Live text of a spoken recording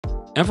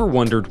Ever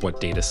wondered what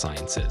data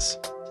science is?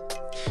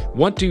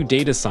 What do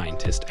data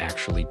scientists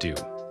actually do?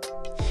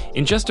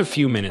 In just a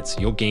few minutes,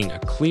 you'll gain a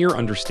clear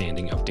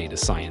understanding of data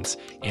science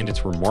and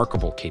its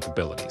remarkable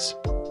capabilities.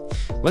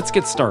 Let's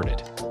get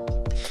started.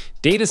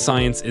 Data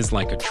science is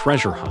like a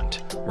treasure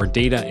hunt, where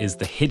data is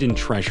the hidden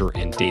treasure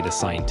and data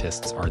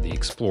scientists are the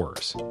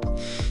explorers.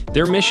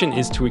 Their mission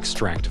is to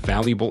extract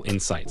valuable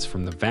insights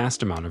from the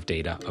vast amount of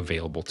data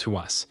available to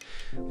us.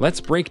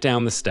 Let's break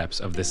down the steps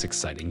of this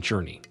exciting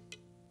journey.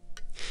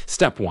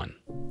 Step 1.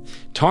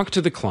 Talk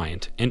to the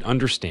client and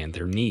understand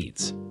their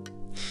needs.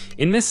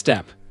 In this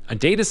step, a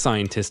data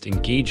scientist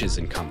engages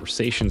in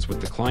conversations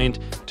with the client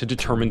to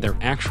determine their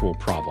actual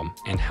problem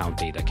and how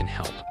data can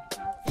help.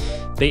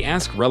 They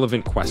ask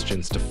relevant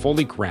questions to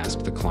fully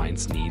grasp the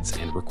client's needs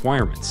and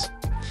requirements.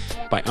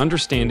 By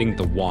understanding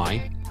the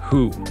why,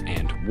 who,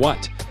 and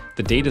what,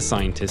 the data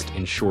scientist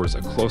ensures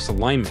a close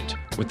alignment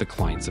with the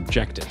client's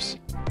objectives.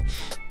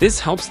 This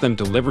helps them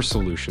deliver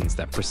solutions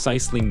that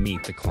precisely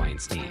meet the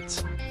client's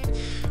needs.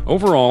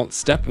 Overall,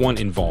 Step 1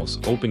 involves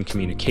open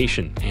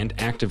communication and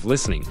active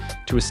listening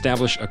to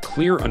establish a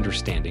clear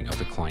understanding of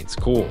the client's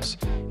goals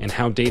and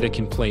how data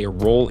can play a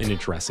role in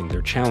addressing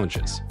their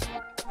challenges.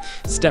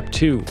 Step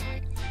 2.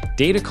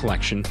 Data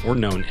collection, or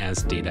known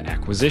as data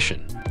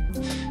acquisition.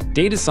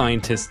 Data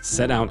scientists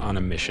set out on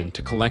a mission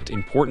to collect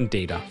important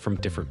data from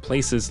different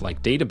places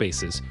like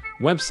databases,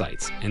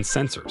 websites, and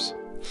sensors.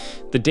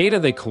 The data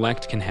they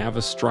collect can have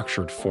a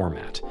structured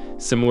format,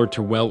 similar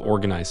to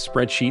well-organized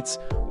spreadsheets,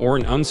 or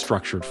an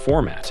unstructured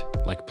format,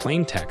 like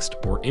plain text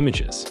or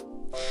images.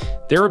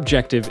 Their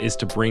objective is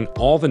to bring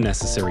all the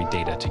necessary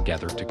data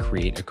together to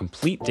create a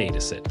complete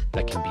dataset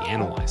that can be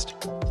analyzed.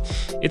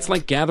 It's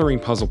like gathering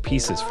puzzle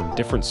pieces from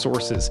different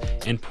sources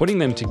and putting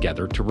them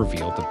together to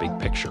reveal the big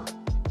picture.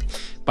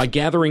 By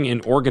gathering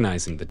and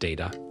organizing the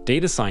data,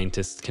 data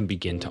scientists can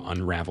begin to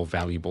unravel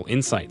valuable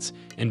insights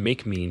and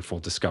make meaningful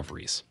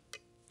discoveries.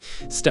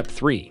 Step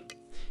 3.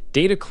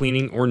 Data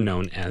cleaning, or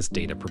known as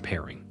data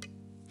preparing.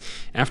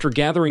 After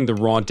gathering the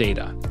raw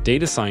data,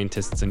 data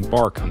scientists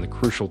embark on the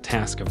crucial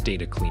task of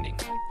data cleaning.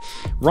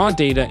 Raw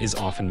data is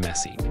often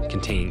messy,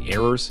 containing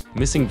errors,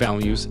 missing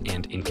values,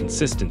 and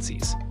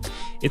inconsistencies.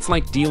 It's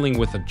like dealing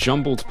with a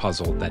jumbled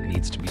puzzle that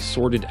needs to be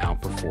sorted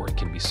out before it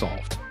can be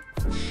solved.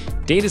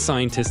 Data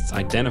scientists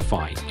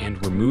identify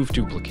and remove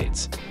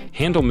duplicates,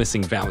 handle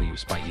missing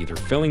values by either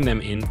filling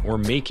them in or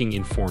making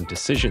informed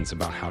decisions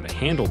about how to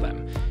handle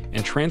them,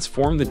 and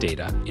transform the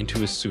data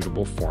into a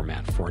suitable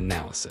format for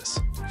analysis.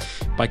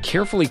 By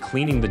carefully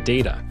cleaning the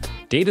data,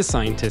 data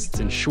scientists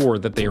ensure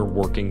that they are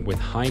working with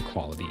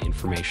high-quality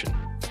information.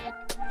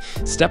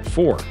 Step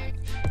 4.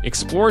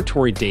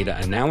 Exploratory data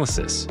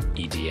analysis,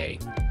 EDA.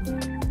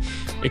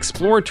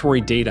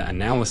 Exploratory data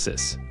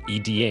analysis,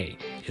 EDA,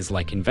 is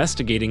like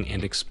investigating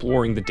and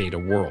exploring the data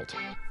world.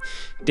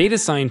 Data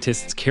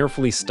scientists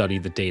carefully study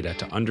the data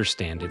to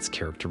understand its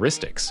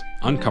characteristics,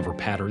 uncover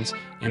patterns,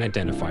 and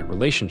identify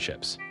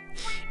relationships.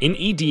 In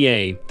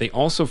EDA, they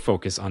also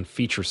focus on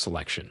feature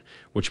selection,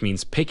 which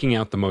means picking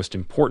out the most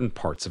important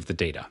parts of the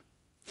data.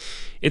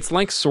 It's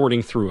like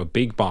sorting through a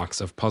big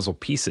box of puzzle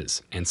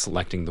pieces and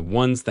selecting the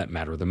ones that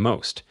matter the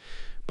most.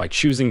 By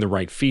choosing the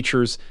right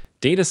features,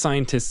 data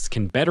scientists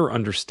can better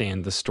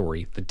understand the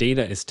story the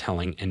data is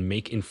telling and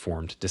make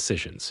informed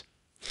decisions.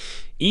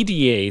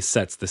 EDA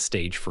sets the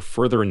stage for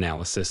further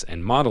analysis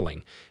and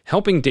modeling,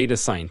 helping data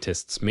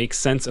scientists make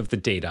sense of the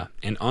data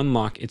and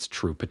unlock its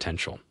true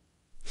potential.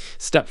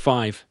 Step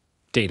 5.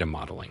 Data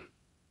modeling.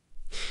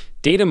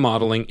 Data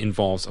modeling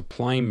involves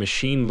applying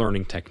machine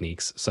learning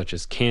techniques such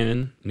as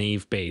Cannon,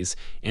 naive Bayes,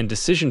 and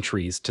decision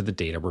trees to the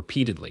data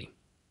repeatedly.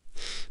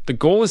 The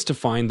goal is to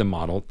find the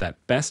model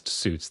that best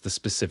suits the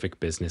specific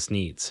business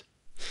needs.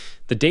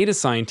 The data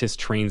scientist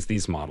trains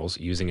these models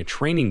using a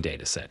training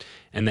dataset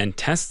and then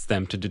tests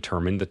them to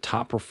determine the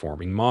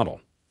top-performing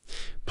model.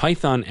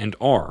 Python and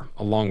R,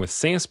 along with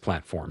SaaS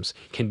platforms,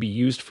 can be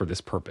used for this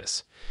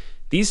purpose.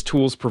 These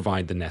tools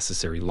provide the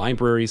necessary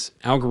libraries,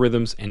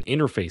 algorithms, and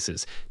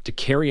interfaces to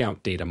carry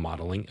out data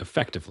modeling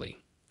effectively.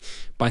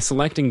 By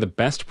selecting the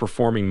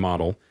best-performing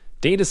model,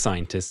 data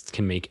scientists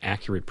can make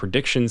accurate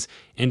predictions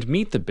and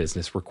meet the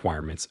business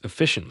requirements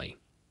efficiently.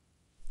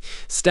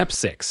 Step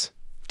 6.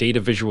 Data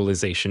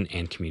visualization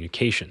and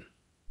communication.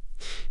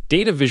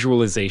 Data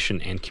visualization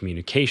and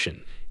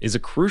communication is a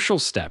crucial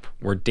step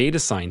where data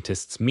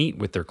scientists meet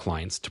with their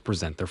clients to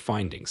present their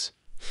findings.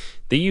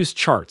 They use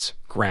charts,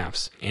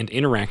 graphs, and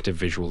interactive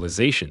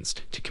visualizations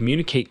to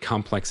communicate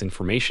complex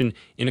information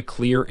in a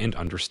clear and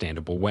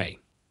understandable way.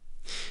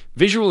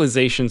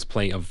 Visualizations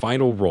play a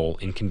vital role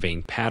in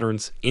conveying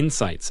patterns,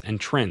 insights, and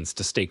trends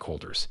to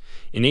stakeholders,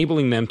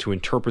 enabling them to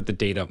interpret the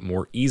data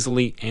more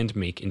easily and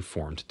make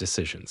informed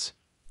decisions.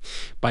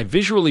 By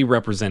visually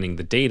representing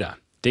the data,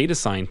 data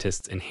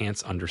scientists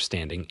enhance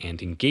understanding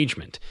and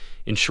engagement,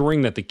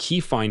 ensuring that the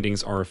key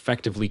findings are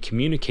effectively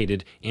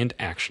communicated and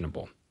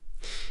actionable.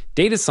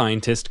 Data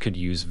scientists could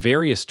use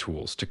various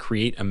tools to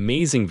create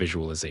amazing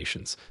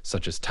visualizations,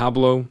 such as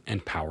Tableau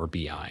and Power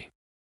BI.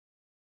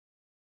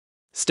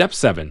 Step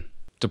 7.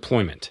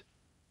 Deployment.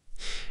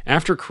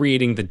 After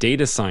creating the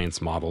data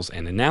science models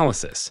and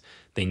analysis,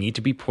 they need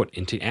to be put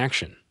into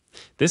action.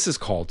 This is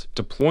called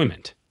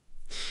deployment.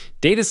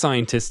 Data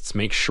scientists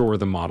make sure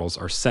the models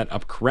are set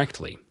up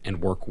correctly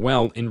and work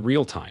well in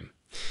real time.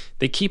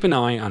 They keep an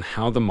eye on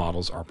how the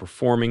models are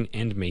performing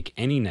and make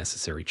any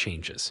necessary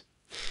changes.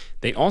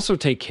 They also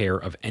take care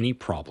of any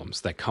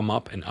problems that come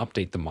up and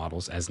update the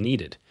models as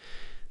needed.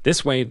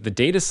 This way, the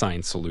data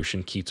science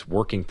solution keeps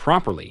working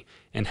properly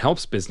and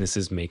helps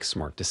businesses make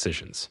smart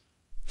decisions.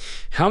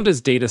 How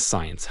does data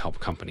science help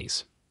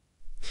companies?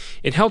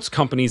 It helps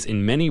companies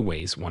in many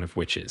ways, one of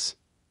which is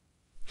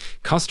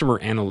customer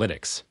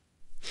analytics.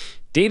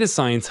 Data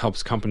science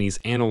helps companies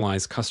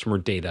analyze customer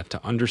data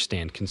to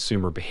understand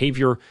consumer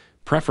behavior,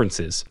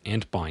 preferences,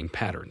 and buying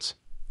patterns.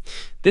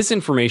 This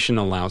information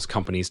allows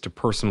companies to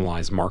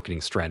personalize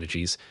marketing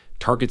strategies,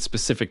 target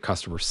specific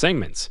customer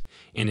segments,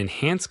 and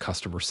enhance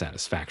customer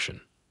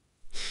satisfaction.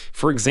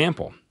 For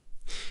example,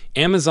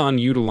 Amazon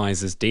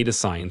utilizes data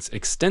science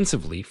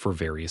extensively for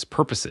various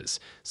purposes,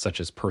 such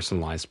as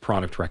personalized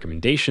product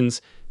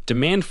recommendations,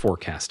 demand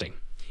forecasting,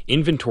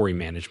 inventory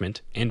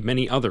management, and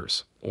many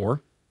others.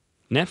 Or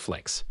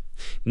Netflix.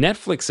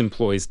 Netflix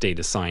employs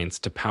data science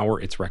to power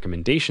its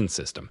recommendation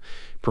system,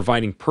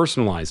 providing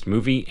personalized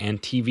movie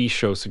and TV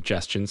show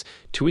suggestions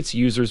to its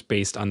users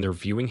based on their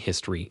viewing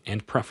history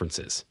and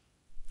preferences.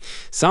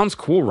 Sounds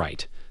cool,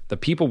 right? The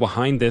people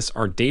behind this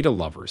are data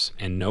lovers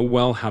and know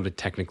well how to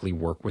technically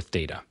work with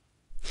data.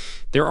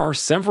 There are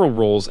several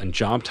roles and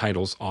job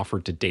titles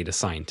offered to data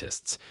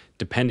scientists,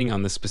 depending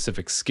on the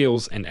specific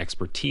skills and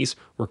expertise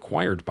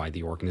required by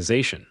the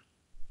organization.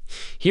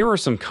 Here are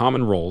some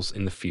common roles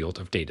in the field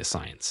of data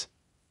science.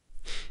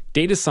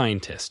 Data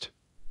scientist,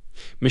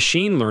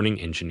 machine learning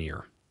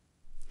engineer,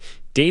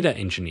 data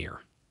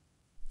engineer,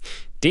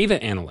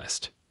 data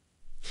analyst.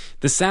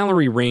 The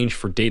salary range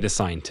for data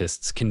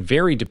scientists can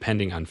vary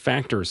depending on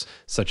factors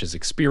such as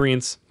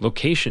experience,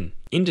 location,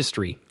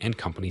 industry, and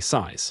company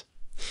size.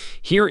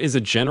 Here is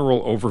a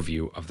general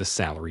overview of the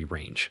salary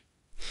range.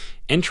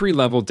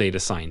 Entry-level data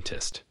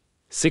scientist,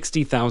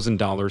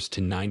 $60,000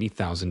 to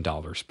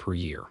 $90,000 per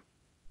year.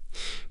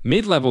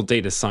 Mid-level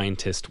data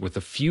scientist with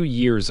a few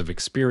years of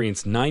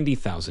experience,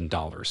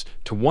 $90,000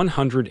 to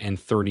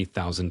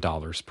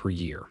 $130,000 per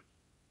year.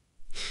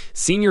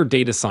 Senior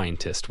data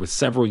scientist with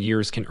several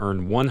years can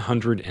earn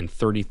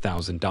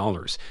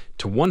 $130,000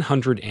 to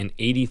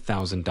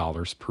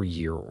 $180,000 per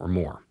year or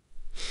more.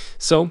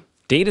 So,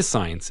 data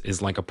science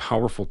is like a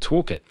powerful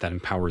toolkit that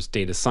empowers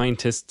data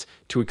scientists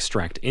to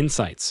extract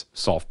insights,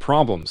 solve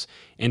problems,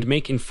 and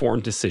make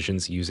informed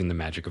decisions using the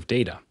magic of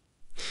data.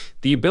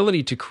 The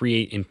ability to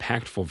create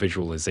impactful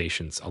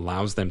visualizations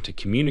allows them to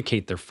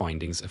communicate their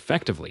findings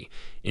effectively,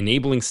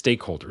 enabling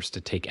stakeholders to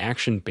take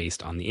action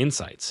based on the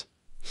insights.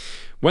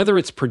 Whether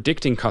it's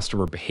predicting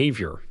customer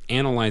behavior,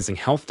 analyzing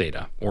health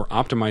data, or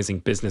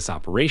optimizing business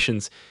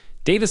operations,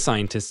 data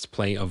scientists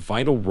play a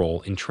vital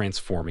role in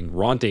transforming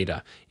raw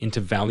data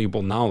into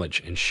valuable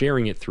knowledge and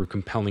sharing it through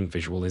compelling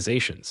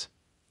visualizations.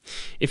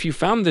 If you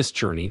found this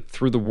journey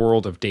through the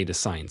world of data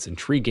science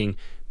intriguing,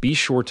 be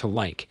sure to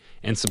like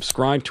and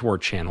subscribe to our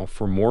channel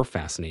for more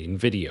fascinating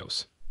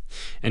videos.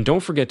 And don't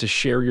forget to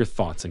share your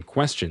thoughts and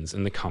questions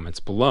in the comments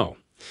below.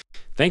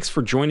 Thanks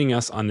for joining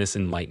us on this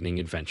enlightening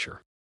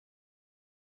adventure.